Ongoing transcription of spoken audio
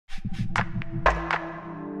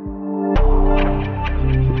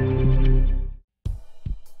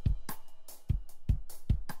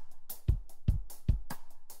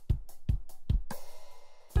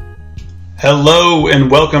Hello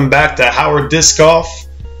and welcome back to Howard Disc Golf.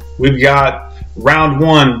 We've got round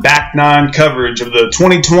one back nine coverage of the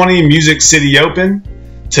 2020 Music City Open.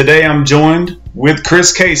 Today I'm joined with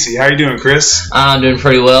Chris Casey. How you doing, Chris? I'm doing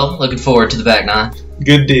pretty well. Looking forward to the back nine.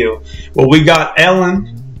 Good deal. Well, we got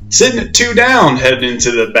Ellen sitting at 2 down heading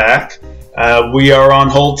into the back. We are on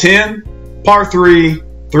hole 10, par 3,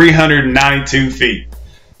 392 feet.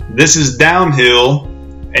 This is downhill,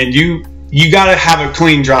 and you got to have a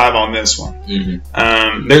clean drive on this one.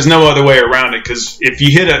 Mm-hmm. There's no other way around it, because if you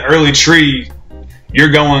hit an early tree, you're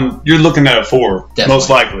looking at a 4, Definitely. Most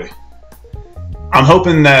likely. I'm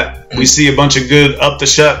hoping that we see a bunch of good up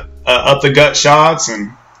the gut shots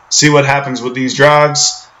and see what happens with these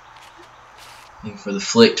drives. Looking for the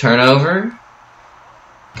flick turnover.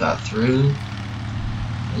 Got through.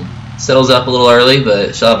 Settles up a little early,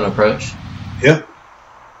 but she'll have an approach. Yep.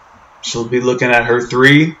 She'll be looking at her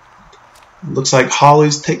 3. Looks like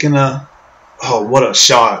Holly's taking a... Oh, what a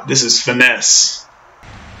shot. This is finesse.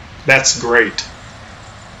 That's great.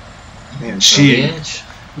 Man,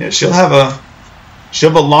 she'll have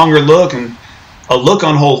a longer look, and a look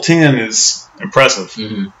on hole 10 is impressive.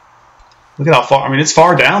 Mm-hmm. Look at how far... I mean, it's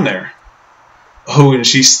far down there. Oh, and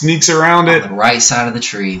she sneaks around it. On the right side of the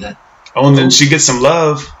tree. Oh, and then she gets some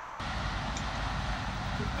love.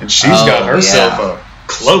 And she's got herself a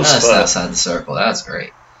close just putt. outside the circle. That's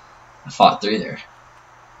great. I fought through there.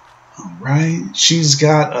 All right. She's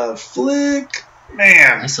got a flick.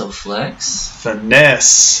 Man. Nice little flex.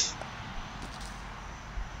 Finesse.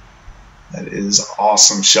 That is an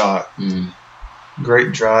awesome shot. Mm.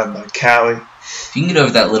 Great drive by Callie. If you can get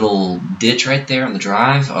over that little ditch right there on the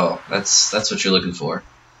drive, oh, that's what you're looking for.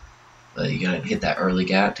 But you gotta hit that early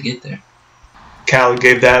gap to get there. Callie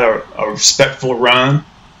gave that a respectful run.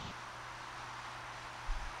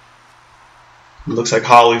 It looks like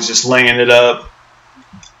Holly's just laying it up.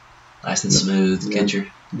 Nice and smooth. Yeah. Get your...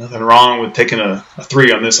 Nothing wrong with taking a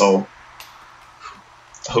 3 on this hole.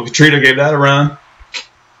 Hope Trita gave that a run.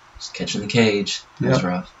 Just catching the cage. Yep. That's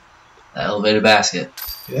rough. That elevated basket.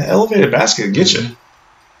 Yeah, elevated basket get you.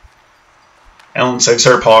 Ellen saves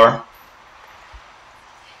her par.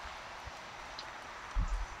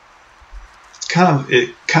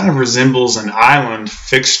 It kind of resembles an island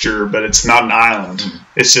fixture, but it's not an island.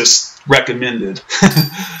 It's just recommended.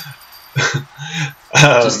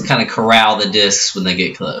 Just kind of corral the discs when they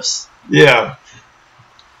get close. Yeah.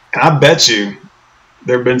 And I bet you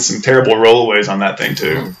there have been some terrible rollaways on that thing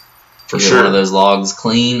too. For Get sure. one of those logs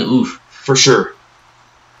clean. Oof. For sure.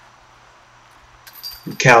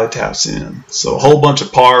 And Callie taps in. So a whole bunch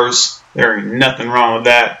of pars. There ain't nothing wrong with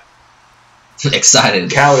that.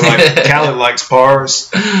 Excited. Callie likes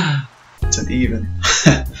pars. It's an even.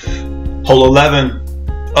 Hole 11,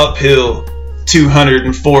 uphill,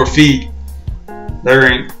 204 feet.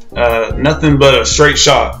 There ain't nothing but a straight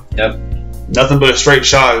shot. Yep. Nothing but a straight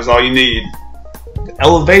shot is all you need. The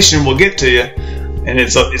elevation will get to you, and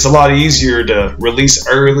it's a lot easier to release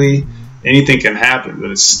early. Anything can happen,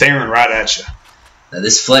 but it's staring right at you. Now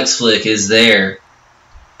this flex flick is there.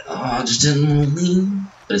 Oh, just didn't lean,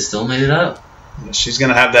 but it still made it up. She's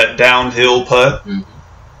gonna have that downhill putt. Mm-hmm.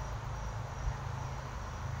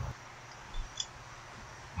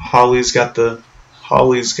 Holly's got the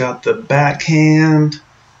backhand.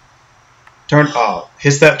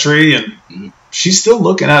 Hits that tree, and she's still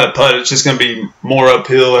looking at a putt. It's just gonna be more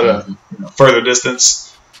uphill at a further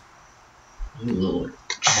distance. Lord.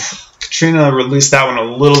 Katrina released that one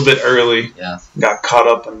a little bit early. Yeah. Got caught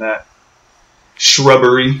up in that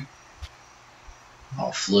shrubbery.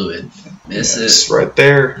 All fluid. Miss It's it. right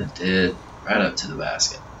there. It did. Right up to the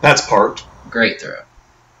basket. That's parked. Great throw.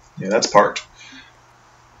 Yeah, that's parked.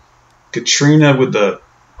 Katrina with the...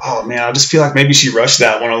 Oh, man, I just feel like maybe she rushed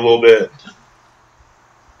that one a little bit.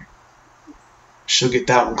 She'll get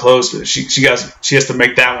that one close, but she has to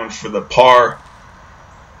make that one for the par.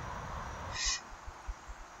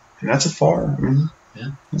 And that's a far. I mean,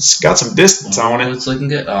 yeah. It's got some distance on it. It's looking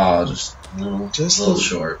good. Oh, just a little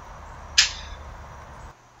short.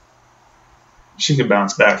 She could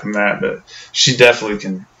bounce back from that, but she definitely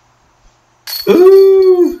can.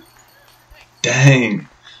 Ooh! Dang.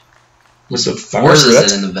 With the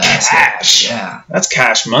forces it in the basket. Cash. Yeah. That's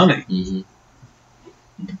cash money. Mm-hmm.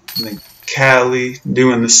 And then Callie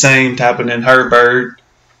doing the same, tapping in her bird.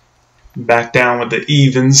 Back down with the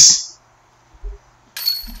evens.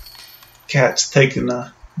 Cat's taking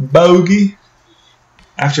a bogey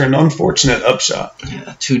after an unfortunate upshot.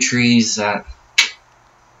 Yeah, 2 trees.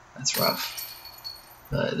 That's rough.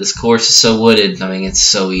 But this course is so wooded. I mean, it's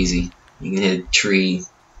so easy. You can hit a tree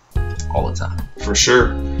all the time. For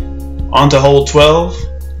sure. On to hole 12.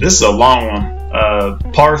 This is a long one.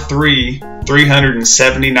 par 3,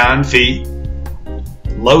 379 feet.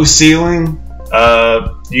 Low ceiling.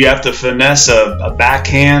 You have to finesse a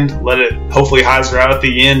backhand, let it hopefully hyzer out at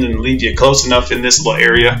the end and leave you close enough in this little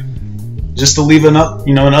area just to leave an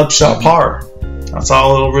upshot par. That's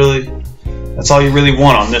all you really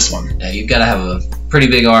want on this one. Yeah, you've got to have a pretty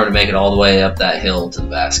big arm to make it all the way up that hill to the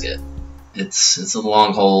basket. It's a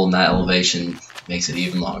long hole, and that elevation makes it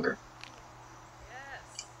even longer.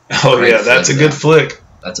 Oh yeah, that's a good flick.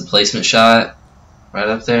 That's a placement shot right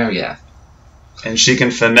up there, yeah. And she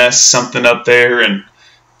can finesse something up there, and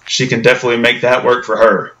she can definitely make that work for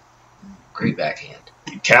her. Great backhand.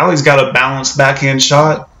 Callie's got a balanced backhand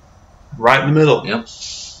shot right in the middle. Yep.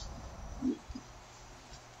 It's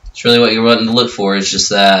really what you're wanting to look for is just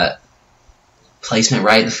that placement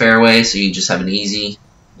right in the fairway, so you just have an easy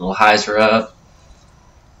little hyzer up.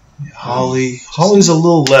 Holly's a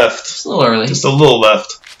little left. Just a little early. Just a little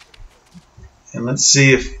left. And let's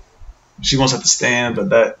see if she wants to stand, but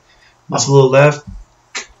that's a little left.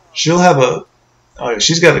 She'll have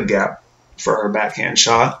she's got a gap for her backhand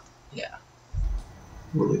shot. Yeah.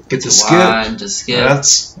 Will it get to skip? Wide to skip.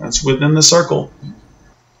 That's within the circle.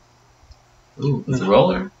 Ooh, with the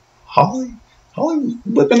roller. Holly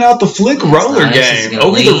whipping out the flick roller game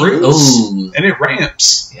over the roots. And it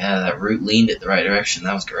ramps. Yeah, that root leaned it the right direction.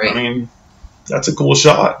 That was great. I mean, that's a cool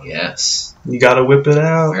shot. Yes. You got to whip it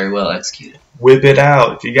out. Very well executed. Whip it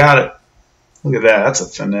out if you got it. Look at that. That's a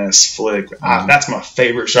finesse flick. That's my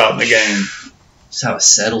favorite shot in the game. Just how it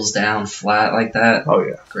settles down flat like that. Oh,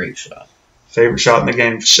 yeah. Great shot. Favorite shot in the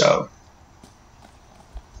game for sure.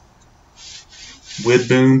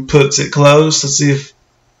 Widboom puts it close. Let's see if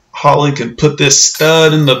Holly can put this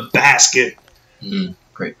stud in the basket.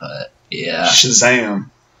 Great putt. Yeah. Shazam.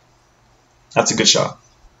 That's a good shot.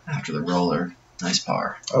 After the roller. Nice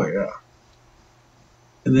par. Oh, yeah.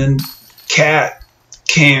 And then Cat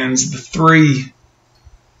cans the 3.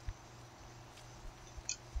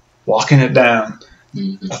 Walking it down.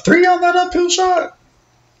 A 3 on that uphill shot.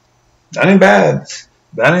 That ain't bad.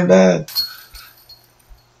 That ain't bad.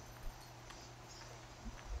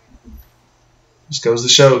 Just goes to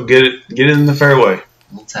show, get it in the fairway.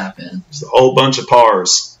 We'll tap in. Just a whole bunch of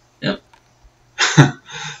pars. Yep.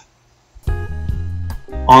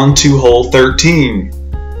 On to hole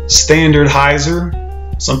 13. Standard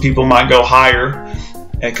hyzer. Some people might go higher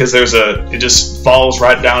because it just falls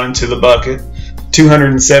right down into the bucket.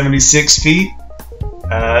 276 feet.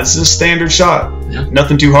 It's a standard shot. Yeah.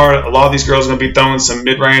 Nothing too hard. A lot of these girls are going to be throwing some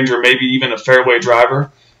mid-range or maybe even a fairway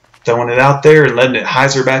driver. Throwing it out there and letting it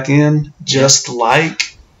hyzer back in just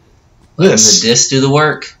like this. The disc do the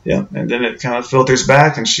work. Yeah, and then it kind of filters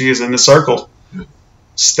back and she is in the circle.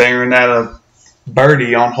 Staring at a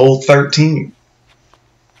birdie on hole 13.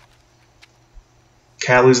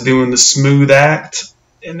 Callie's doing the smooth act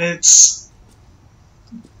and it's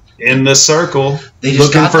in the circle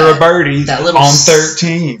looking for a birdie on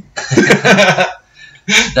 13.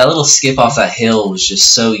 That little skip off that hill was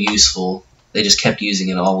just so useful. They just kept using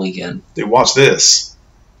it all weekend. Dude, watch this.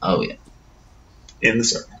 Oh, yeah. In the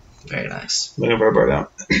circle. Very nice. Looking for a bird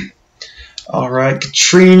out. All right,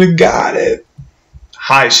 Katrina got it.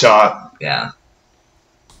 High shot. Yeah.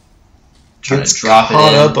 Gets caught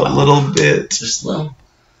up a little bit. Just a little.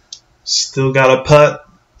 Still got a putt.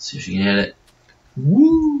 See if she can hit it.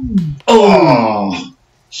 Woo! Oh!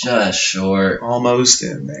 Just short. Almost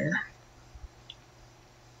in there.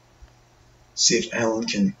 See if Ellen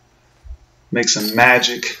can make some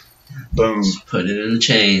magic. Boom. Put it in the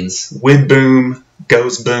chains. Widboom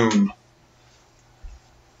goes boom.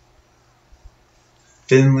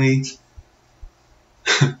 Finley.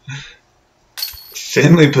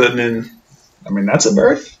 Finley putting in. I mean, that's a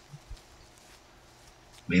bird. I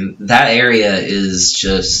mean, that area is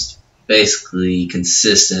just basically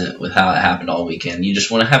consistent with how it happened all weekend. You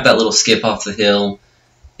just want to have that little skip off the hill,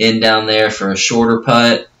 in down there for a shorter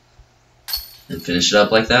putt, and finish it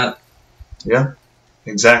up like that. Yeah,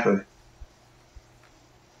 exactly.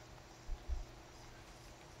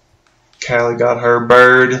 Callie got her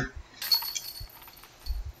bird.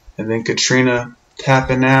 And then Katrina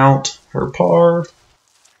tapping out her par.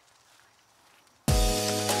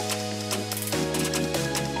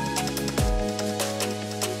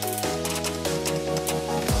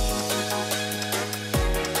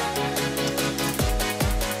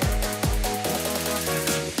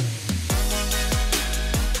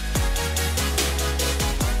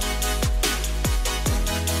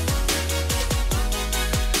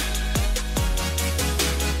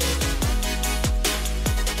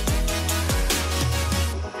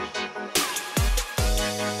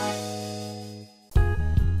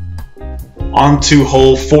 On to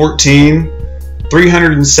hole 14.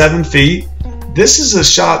 307 feet. This is a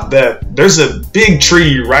shot that there's a big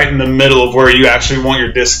tree right in the middle of where you actually want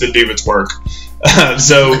your disc to do its work.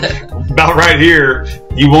 So about right here,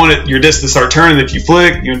 you want your disc to start turning. If you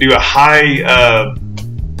flick, you can do a high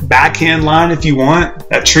backhand line if you want.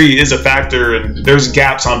 That tree is a factor, and there's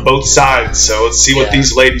gaps on both sides. So let's see what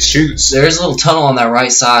these ladies shoot. There's a little tunnel on that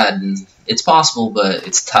right side, and it's possible, but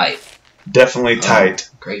it's tight. Definitely tight.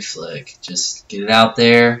 Great flick. Just get it out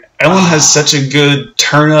there. Ellen has such a good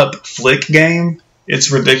turn-up flick game.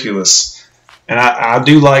 It's ridiculous, and I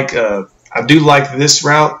do like this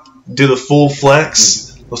route. Do the full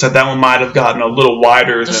flex. Looks like that one might have gotten a little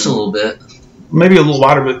wider. Just a little bit. Maybe a little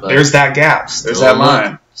wider, but there's that gap. There's that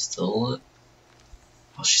line. Still it.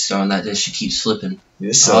 Oh, she's throwing that disc. She keeps flipping.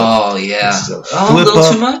 Oh, yeah. A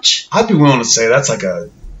little too much? I'd be willing to say that's like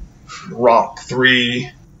a rock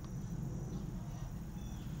 3.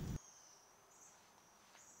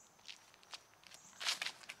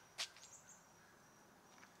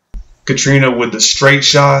 Katrina with the straight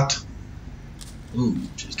shot. Ooh,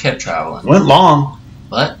 just kept traveling. Went long.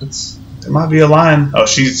 But there might be a line. Oh,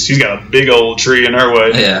 she's got a big old tree in her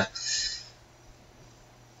way. Yeah.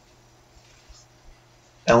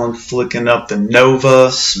 Ellen flicking up the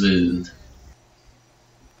Nova. Smooth.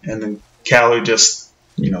 And then Callie just,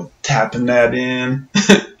 tapping that in.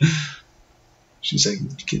 She's like,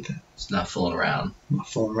 did you get that? It's not fooling around. Not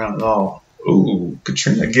fooling around at all. Ooh,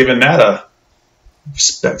 Katrina giving that a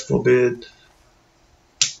respectful bid.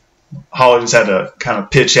 Holly just had to kind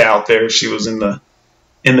of pitch out there. She was in the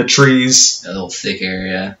trees. That little thick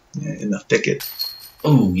area. Yeah, in the thicket.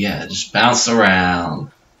 Oh, yeah, just bounced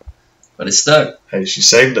around. But it stuck. Hey, she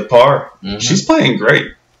saved the par. She's playing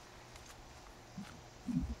great.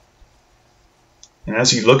 And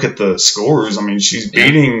as you look at the scores, I mean, she's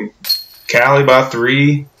beating Callie by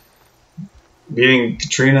 3, beating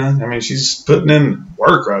Katrina. I mean, she's putting in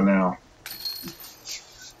work right now.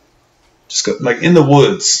 Just like in the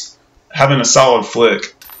woods, having a solid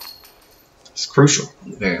flick. It's crucial.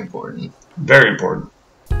 Very important. Very important.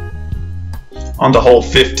 On to hole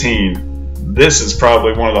 15. This is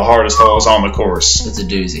probably one of the hardest holes on the course. It's a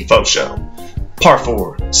doozy. Faux show. Par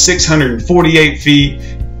 4, 648 feet.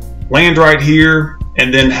 Land right here,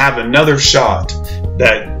 and then have another shot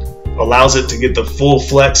that allows it to get the full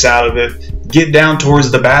flex out of it. Get down towards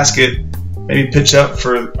the basket. Maybe pitch up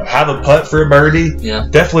have a putt for a birdie. Yeah.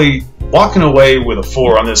 Definitely walking away with a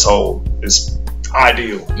 4 on this hole is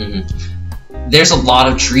ideal. There's a lot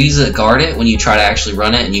of trees that guard it when you try to actually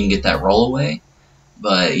run it, and you can get that roll away.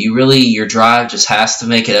 But your drive just has to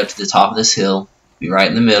make it up to the top of this hill. Be right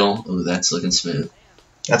in the middle. Ooh, that's looking smooth.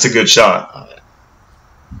 That's a good shot.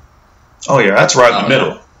 Oh yeah, that's right in the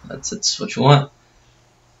middle. Yeah. That's what you want.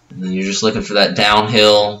 And then you're just looking for that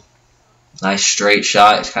downhill, nice straight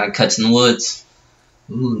shot. It kind of cuts in the woods.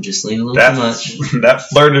 Ooh, just lean a little too much. That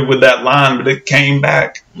flirted with that line, but it came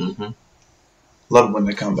back. Love it when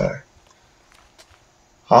they come back.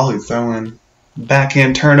 Holly throwing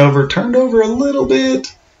backhand turned over a little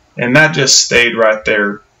bit, and that just stayed right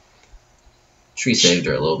there. Tree saved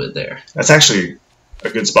her a little bit there. That's actually a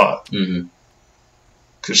good spot.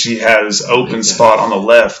 Because she has open spot on the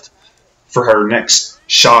left for her next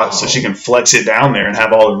shot, so she can flex it down there and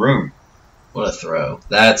have all the room. What a throw.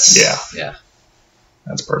 That's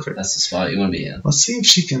that's perfect. That's the spot you want to be in. Let's see if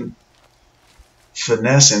she can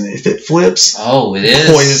finesse, and if it flips, oh, it is.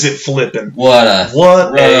 Boy, is it flipping! What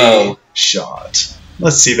a shot!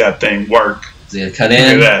 Let's see that thing work. Is it cut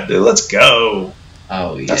in? Look at that, dude. Let's go.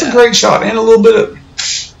 Oh yeah, that's a great shot, and a little bit of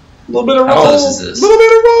roll. How close is this? A little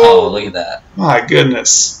bit of roll. Oh, look at that! My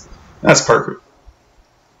goodness, that's perfect.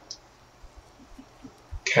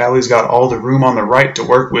 Callie's got all the room on the right to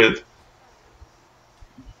work with.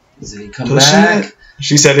 Does it come back?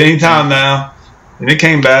 She said anytime now, and it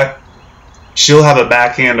came back. She'll have a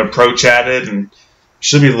backhand approach at it, and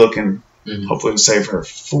she'll be looking, hopefully, to save her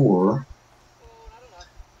 4.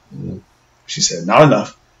 She said, not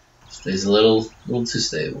enough. Stays a little too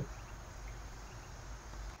stable.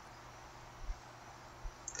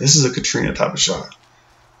 This is a Katrina type of shot.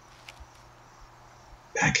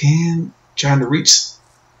 Backhand, trying to reach.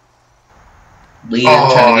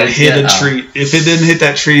 It hit a tree. If it didn't hit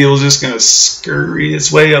that tree, it was just going to scurry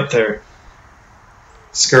its way up there.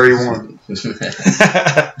 Scurry 1.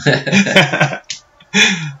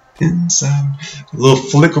 Inside. A little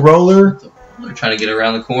flick roller. They're trying to get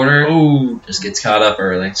around the corner. Ooh. Just gets caught up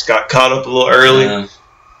early. Just got caught up a little early.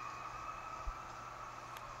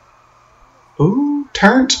 Ooh,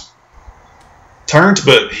 turned,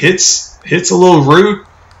 but hits a little root,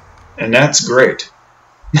 and that's great.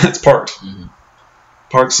 That's Park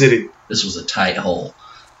City. This was a tight hole.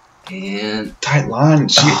 And tight line.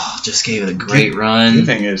 She just gave it a great run.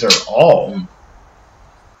 Giving is her all.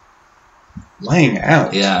 Laying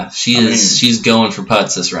out. Yeah, she's going for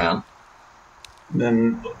putts this round.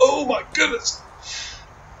 Then, oh my goodness.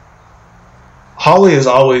 Holly is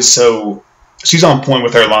always she's on point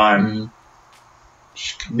with her line. Mm-hmm.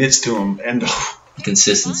 She commits to them. And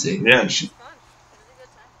consistency. Yeah,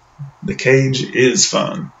 the cage is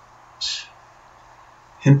fun.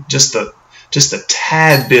 And just a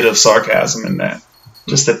tad bit of sarcasm in that.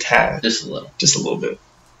 Just a tad. Just a little. Just a little bit.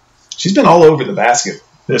 She's been all over the basket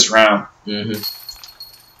this round. Mm-hmm.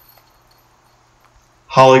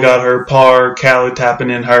 Holly got her par. Callie tapping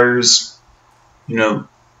in hers. You know,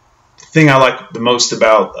 the thing I like the most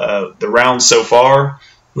about the round so far,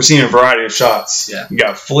 we're seeing a variety of shots. Yeah. You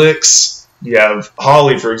got flicks. You have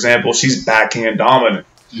Holly, for example. She's backhand dominant.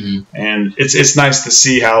 Mm-hmm. And it's nice to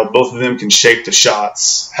see how both of them can shape the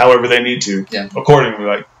shots however they need to. Yeah. Accordingly,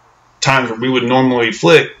 like times where we would normally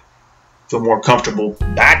flick, feel more comfortable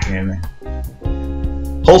backhanding.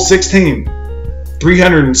 Hole 16,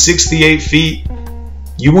 368 feet.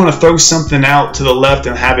 You want to throw something out to the left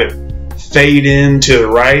and have it fade in to the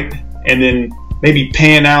right, and then maybe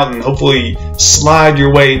pan out and hopefully slide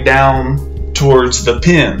your way down towards the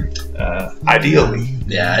pin. Ideally,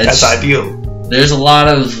 yeah, that's ideal. There's a lot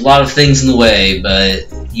of things in the way, but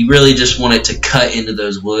you really just want it to cut into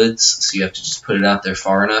those woods, so you have to just put it out there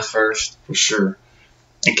far enough first. For sure.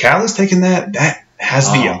 And Callie's taking that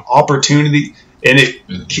has the opportunity, and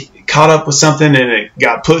it caught up with something and it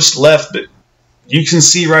got pushed left, but you can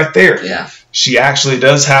see right there. Yeah. She actually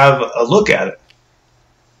does have a look at it.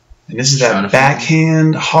 And this is that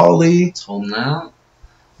backhand Holly. It's holding out.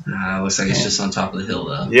 Looks like it's just on top of the hill,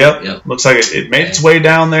 though. Yep. Looks like it made its way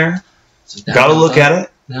down there. Got to look at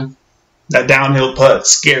it. Yeah. That downhill putt,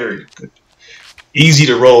 scary. Easy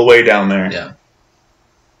to roll away down there. Yeah.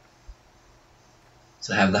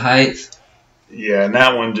 So have the height. Yeah, and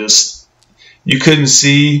that one just, you couldn't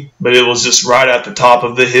see, but it was just right at the top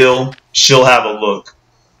of the hill. She'll have a look.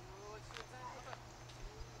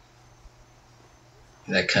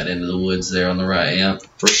 That cut into the woods there on the right, yeah.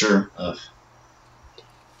 For sure.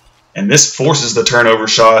 And this forces the turnover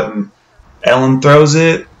shot, and Ellen throws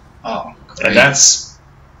it. Oh, great. And that's,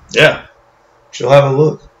 yeah, she'll have a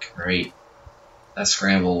look. Great. That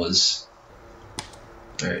scramble was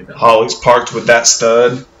very done. Holly's parked with that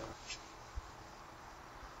stud.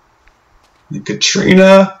 And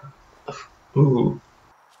Katrina. Ooh.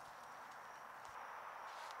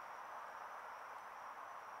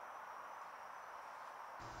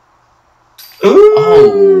 Ooh.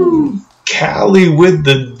 Oh. Callie with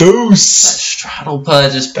the deuce. That straddle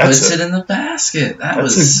putt just puts it in the basket.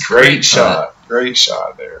 That's a great shot. Great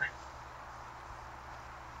shot there.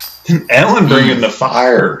 And Ellen bringing the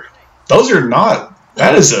fire. Those are not.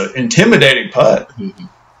 That is an intimidating putt. Mm-hmm.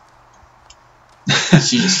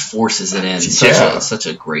 She just forces it in. Such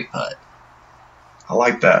a great putt. I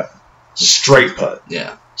like that. Straight putt.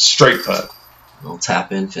 Yeah. Straight putt. A little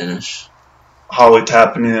tap in finish. Holly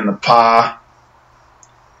tapping in the pie.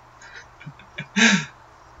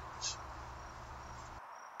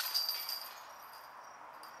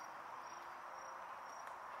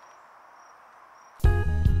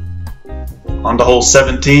 On to hole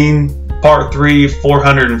 17, par 3,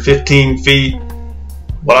 415 feet.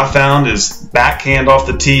 What I found is backhand off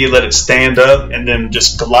the tee, let it stand up, and then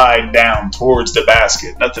just glide down towards the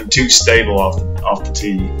basket. Nothing too stable off the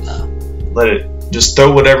tee. Let it just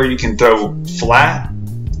throw whatever you can throw flat,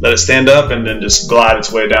 let it stand up, and then just glide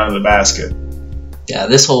its way down to the basket. Yeah,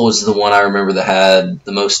 this hole was the one I remember that had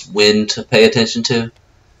the most wind to pay attention to.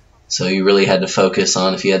 So you really had to focus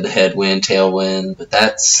on if you had the headwind, tailwind, but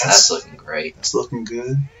that's looking great. That's looking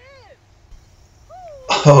good.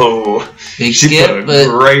 Oh, big skip, but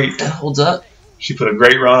that holds up. She put a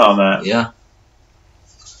great run on that. Yeah.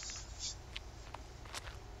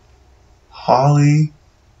 Holly,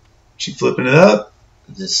 she flipping it up.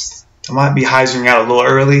 I might be hyzering out a little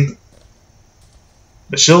early,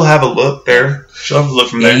 but she'll have a look there. She'll have a look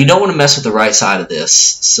from there. You don't want to mess with the right side of this,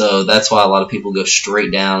 so that's why a lot of people go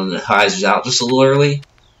straight down and it hyzers out just a little early.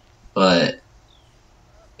 But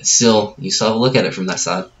you still have a look at it from that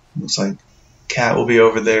side. Looks like Cat will be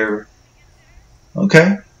over there. Okay.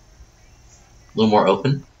 A little more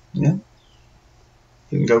open. Yeah.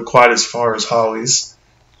 Didn't go quite as far as Holly's.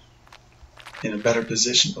 In a better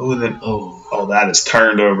position. Oh, then that is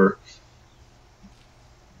turned over.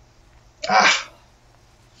 Ah.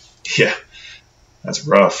 Yeah. That's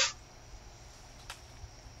rough.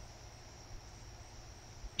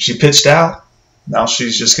 She pitched out. Now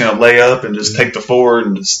she's just going to lay up and just take the forward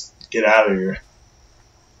and just get out of here.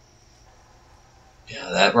 Yeah,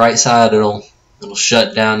 That right side, it'll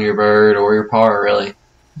shut down your bird or your par, really.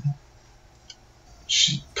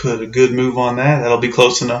 She put a good move on that. That'll be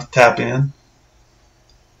close enough to tap in.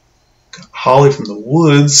 Got Holly from the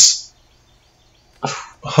woods.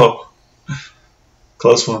 Oh,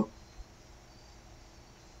 close one.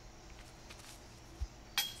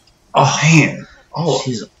 Oh, man.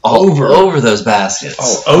 She's all over those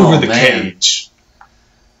baskets. All over the cage.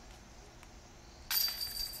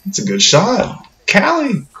 That's a good shot.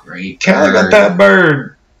 Callie. Great. Callie got that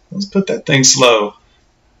bird. Let's put that thing slow.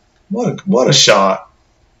 What a shot.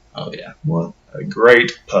 Oh, yeah. What a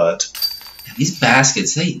great putt. These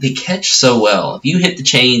baskets, they catch so well. If you hit the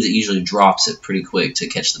chains, it usually drops it pretty quick to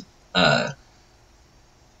catch the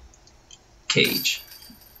cage.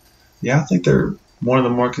 Yeah, I think they're one of the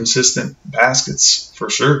more consistent baskets for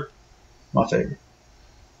sure. My favorite.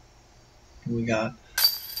 We got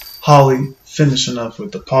Holly finishing up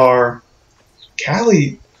with the par.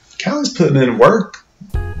 Callie's putting in work.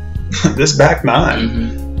 This back nine.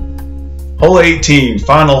 Mm-hmm. Hole 18,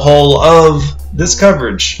 final hole of this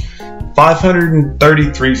coverage.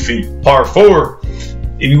 533 feet, par 4.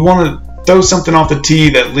 If you want to throw something off the tee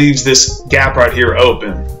that leaves this gap right here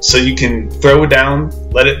open, so you can throw it down,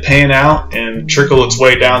 let it pan out, and trickle its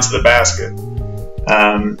way down to the basket.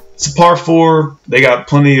 It's a par 4. They got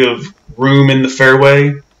plenty of room in the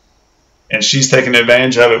fairway, and she's taking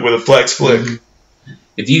advantage of it with a flex flick. Mm-hmm.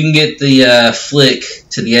 If you can get the flick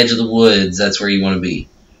to the edge of the woods, that's where you want to be.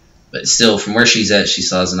 But still, from where she's at, she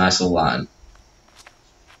still has a nice little line.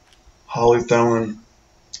 Holly throwing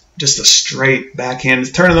just a straight backhand.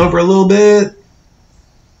 It's turning over a little bit.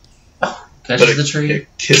 Oh, catches the tree. It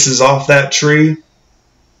kisses off that tree,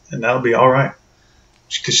 and that'll be all right.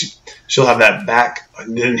 Because she'll have that back.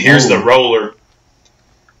 And then here's the roller.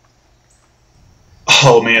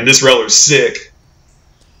 Oh, man, this roller's sick.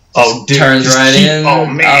 Oh, dude. Turns right in. Oh,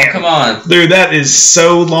 man. Oh, come on. Dude, that is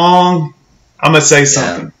so long. I'm going to say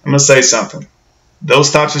something. I'm going to say something.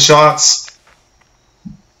 Those types of shots,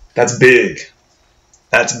 that's big.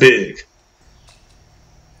 That's big.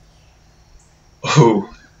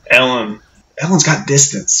 Oh, Ellen's got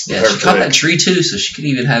distance. Yeah, she caught that tree too, so she could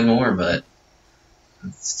even have more, but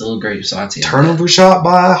it's still a great shot. Turnover shot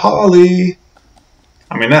by Holly.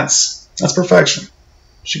 I mean, that's perfection.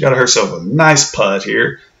 She got herself a nice putt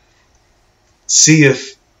here. See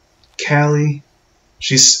if Callie,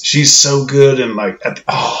 she's so good and like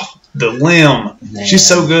the limb. Man. She's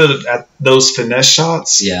so good at those finesse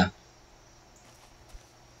shots. Yeah.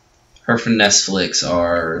 Her finesse flicks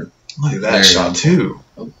are. Look at that shot too.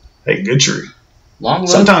 Oh. Hey, good tree. Long.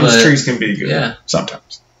 Sometimes trees can be good. Yeah.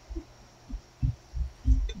 Sometimes.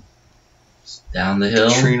 Down the hill.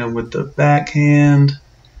 Katrina with the backhand.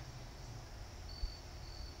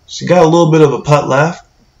 She got a little bit of a putt left.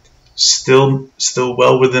 Still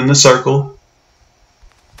well within the circle.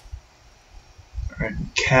 All right,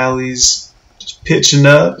 Callie's just pitching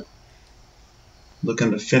up,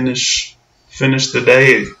 looking to finish the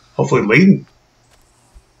day. Hopefully leading.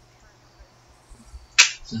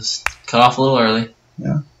 Just cut off a little early.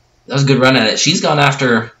 Yeah. That was a good run at it. She's gone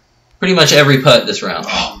after pretty much every putt this round.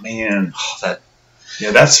 Oh, man.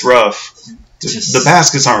 That's rough. The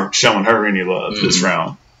baskets aren't showing her any love this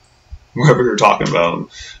round. Whoever you're talking about.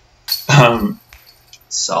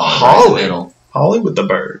 Holly with the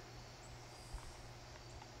bird.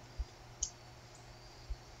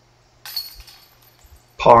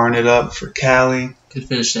 Parring it up for Callie. Could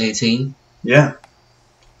finish to 18. Yeah.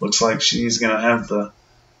 Looks like she's going to have the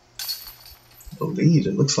lead.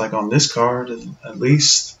 It looks like on this card, at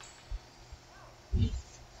least.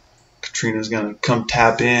 Katrina's going to come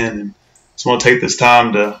tap in. And just want to take this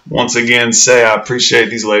time to once again say I appreciate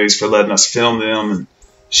these ladies for letting us film them. And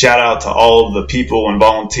shout out to all of the people and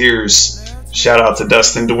volunteers. Shout out to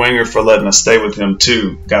Dustin DeWinger for letting us stay with him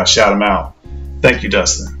too. Got to shout him out. Thank you,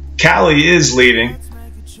 Dustin. Callie is leading.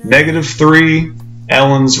 -3.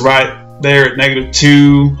 Ellen's right there at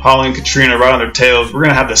 -2. Holly and Katrina right on their tails. We're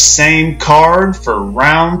going to have the same card for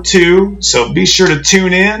round 2. So be sure to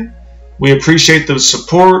tune in. We appreciate the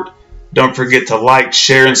support. Don't forget to like,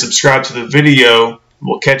 share, and subscribe to the video.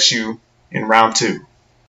 We'll catch you in round 2.